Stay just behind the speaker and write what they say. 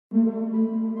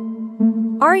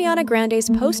Ariana Grande's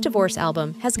post-divorce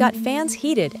album has got fans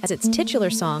heated as its titular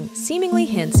song seemingly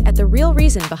hints at the real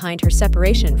reason behind her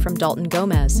separation from Dalton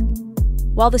Gomez.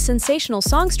 While the sensational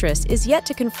songstress is yet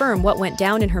to confirm what went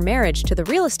down in her marriage to the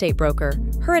real estate broker,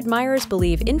 her admirers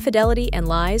believe infidelity and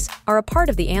lies are a part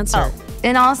of the answer.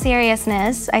 In all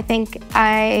seriousness, I think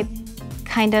I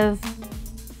kind of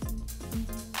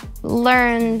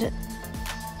learned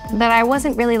that I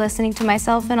wasn't really listening to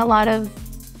myself in a lot of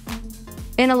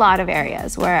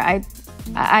areas where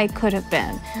I could have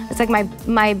been. It's like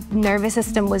my nervous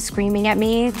system was screaming at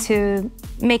me to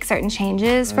make certain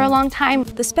changes for a long time.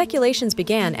 The speculations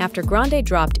began after Grande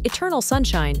dropped Eternal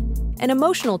Sunshine, an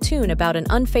emotional tune about an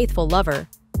unfaithful lover.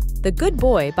 The Good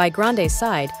Boy by Grande's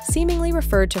side seemingly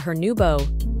referred to her new beau,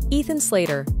 Ethan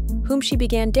Slater, whom she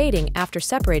began dating after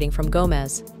separating from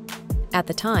Gomez. At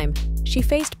the time, she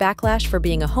faced backlash for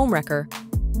being a homewrecker.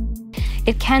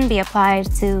 It can be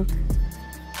applied to,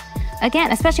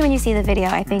 again, especially when you see the video,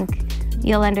 I think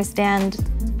you'll understand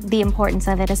the importance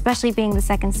of it, especially being the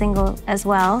second single as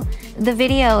well. The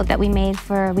video that we made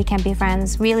for We Can't Be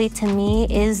Friends really, to me,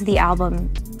 is the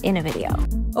album in a video.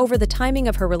 Over the timing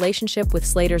of her relationship with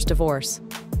Slater's divorce.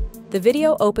 The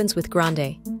video opens with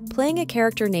Grande playing a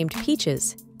character named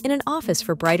Peaches in an office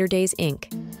for Brighter Days,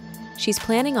 Inc. She's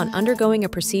planning on undergoing a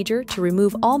procedure to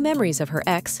remove all memories of her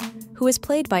ex, who is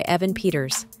played by Evan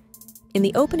Peters. In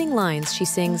the opening lines, she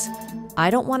sings,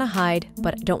 "I don't want to hide,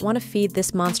 but don't want to feed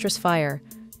this monstrous fire.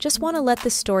 Just want to let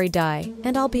this story die,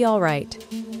 and I'll be all right."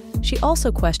 She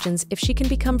also questions if she can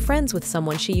become friends with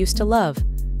someone she used to love.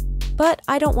 "But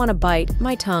I don't want to bite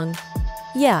my tongue.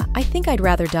 Yeah, I think I'd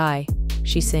rather die,"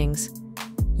 she sings.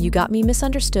 "You got me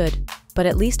misunderstood, but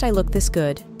at least I look this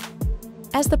good."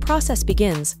 As the process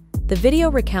begins, the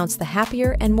video recounts the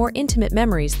happier and more intimate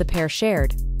memories the pair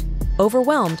shared.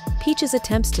 Overwhelmed, Peaches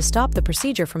attempts to stop the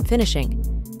procedure from finishing.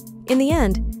 In the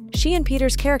end, she and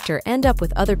Peter's character end up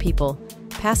with other people,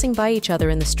 passing by each other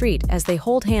in the street as they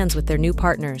hold hands with their new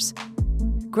partners.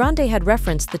 Grande had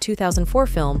referenced the 2004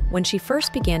 film when she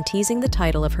first began teasing the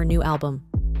title of her new album.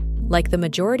 Like the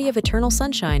majority of Eternal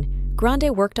Sunshine,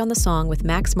 Grande worked on the song with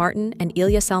Max Martin and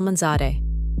Ilya Salmanzadeh.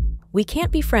 We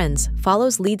Can't Be Friends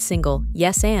follows lead single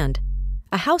Yes and,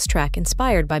 a house track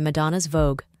inspired by Madonna's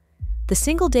Vogue. The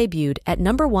single debuted at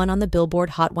 #1 on the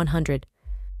Billboard Hot 100.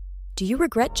 Do you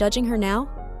regret judging her now?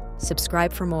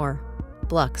 Subscribe for more.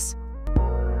 Blux.